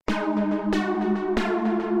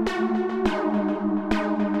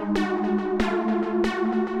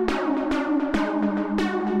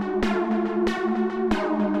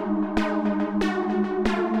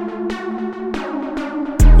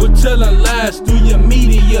lies through your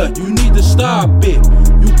media, you need to stop it.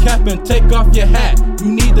 You cap and take off your hat,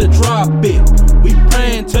 you need to drop it. We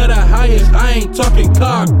praying to the highest, I ain't talking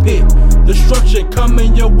cockpit. Destruction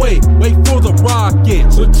coming your way, wait for the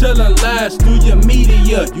rockets. We're telling lies through your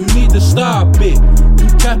media, you need to stop it. You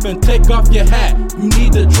cap and take off your hat, you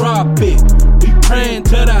need to drop it. We praying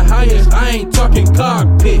to the highest, I ain't talking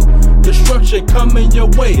cockpit. Destruction coming your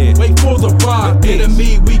way, wait for the rockets.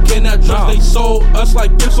 Enemy we cannot trust, they sold us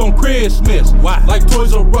like gifts on Christmas. Why? Like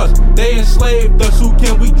Toys R Us, they enslaved us, who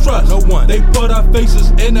can we trust? No one. They put our faces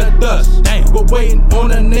in the dust. Damn. We're waiting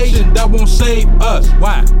on a nation that won't save us.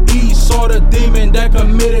 Why? He saw the demon that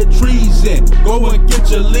committed treason. Go and get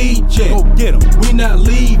your legion. Go get 'em. We not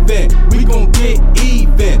leaving, we gon' get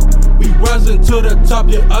even. We rising to the top,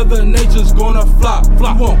 your other nations gonna flop.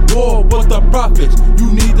 You want war with the prophets,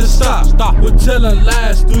 you need to stop. We're telling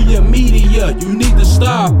lies through your media, you need to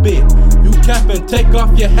stop it. You cap and take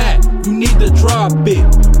off your hat, you need to drop it.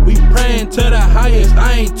 We praying to the highest,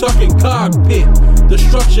 I ain't talking cockpit.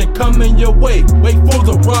 Destruction coming your way, wait for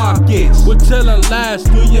the rockets. We're telling lies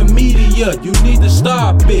through your media, you need to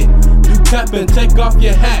stop it. You cap and take off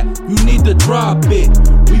your hat, you need to drop it.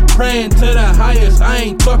 We praying to the highest, I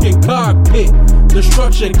ain't talking cockpit.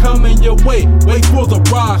 Destruction coming your way, wait for the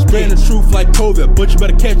rockets. Spreading the truth like COVID, but you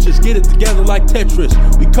better catch us. Get it together like Tetris.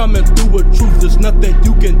 We coming through with truth, there's nothing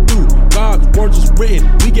you can do. God's words is written,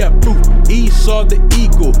 we got proof. Esau the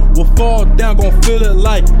eagle will fall down, gon' feel it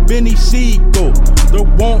like Benny Siegel. There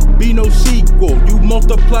won't be no sequel. You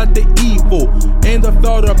multiplied the evil and the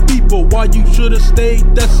thought of people. Why you should've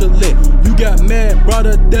stayed desolate. You got mad, brought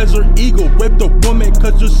a desert eagle, raped a woman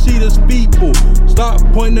cause you see this people. Stop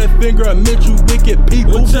pointing that finger, admit you wicked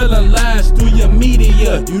people. We're telling lies through your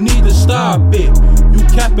media, you need to stop it. You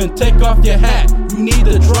cap and take off your hat, you need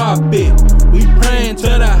to drop it. We praying to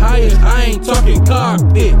the highest, I ain't talking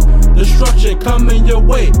cockpit. Destruction coming your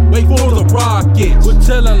way, wait for the rockets. We're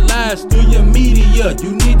telling lies through your media,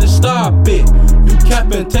 you need to stop it. You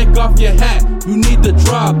cap and take off your hat, you need to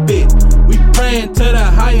drop it. We praying to the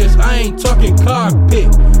highest, I ain't talking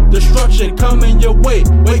cockpit. Destruction coming your way,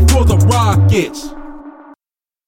 wait for the rockets.